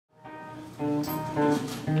I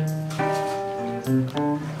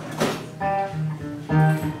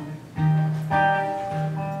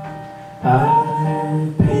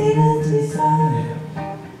painted design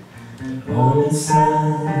on a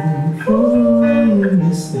sign for your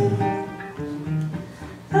mistake.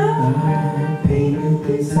 I painted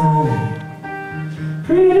design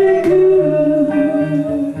pretty good.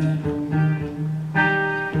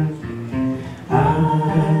 I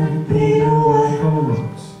painted a white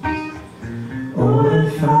horse on a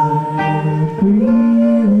fire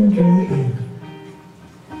green dragon.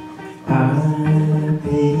 I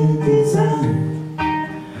painted design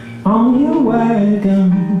on your wagon.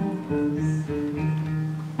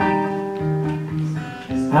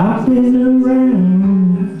 I've been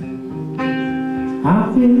around,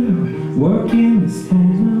 I've been working this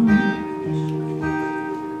town.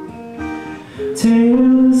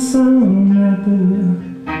 Tell the sun that the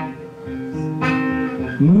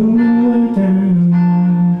moon went down.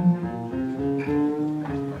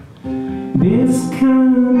 This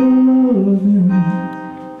kind of loving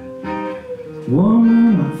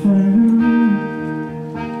woman I found,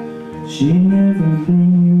 she never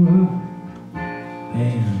bring you up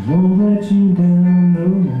and won't let you down. No,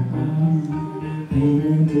 I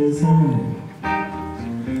painted design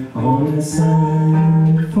on the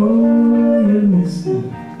sign for your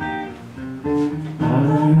mistake. I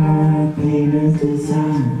painted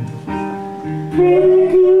design pretty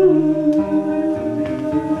good.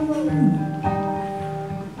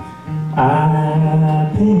 I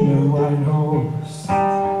painted a white horse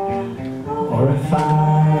or a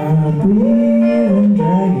fire-breathing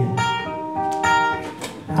dragon.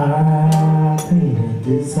 I painted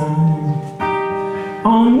design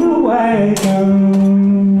on your wagon.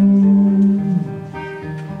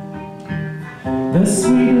 The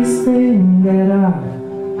sweetest thing that I've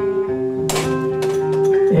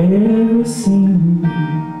ever seen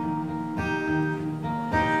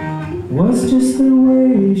was just the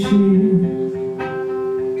way she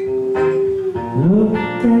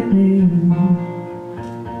looked at me.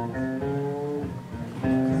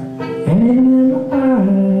 And in them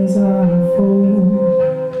eyes I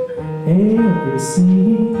forever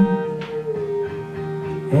see,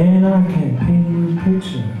 and I can paint a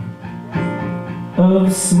picture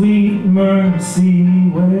of sweet mercy.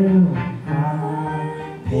 Well, I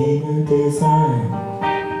painted design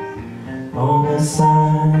on the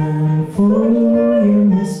sign for your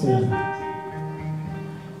mister.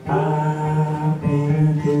 I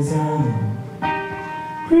painted design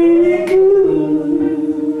pretty good.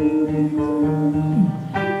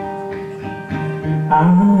 I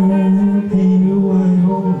painted a white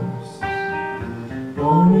horse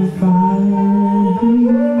on a fire-breathing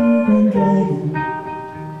dragon.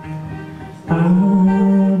 I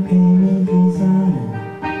painted design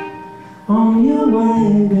on your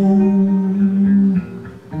wagon.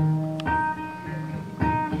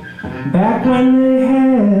 Back when they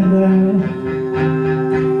had that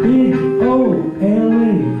big old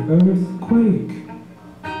LA earthquake,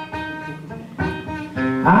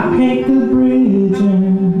 I paint the bridge and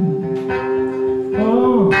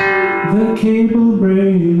the cable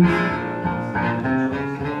break.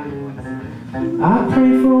 I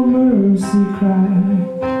pray for mercy, cry,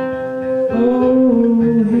 oh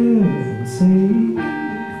heaven's sake.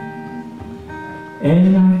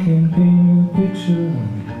 And I can paint a picture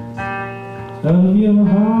of your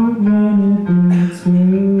heart when it breaks.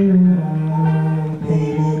 Well, I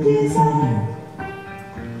painted design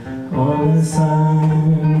on the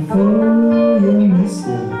sign for your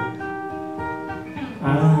mister. I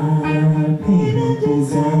painted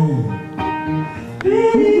design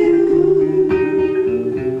pretty good.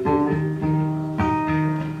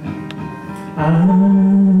 I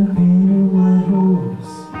painted a white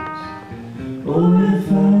horse on a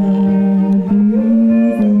fire-breathing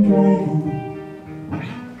dragon.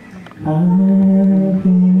 I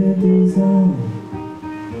painted design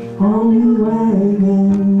on your wagon.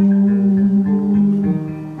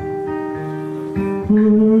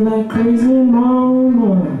 That crazy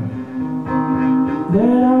mama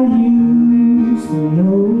that I used to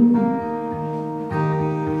know,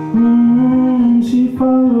 she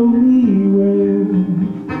followed me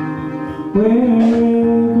wherever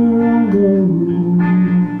I go.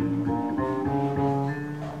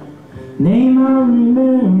 Name I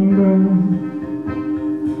remember,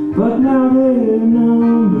 but now their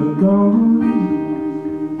number gone.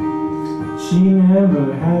 She never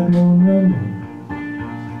had no number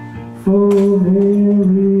for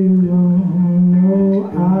very long. No,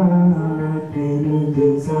 I painted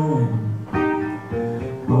design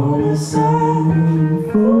on a sign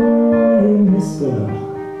for your mister.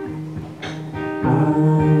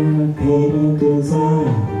 I paint a design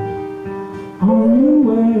on your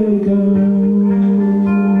way down.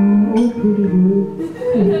 Oh, pretty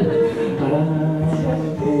good.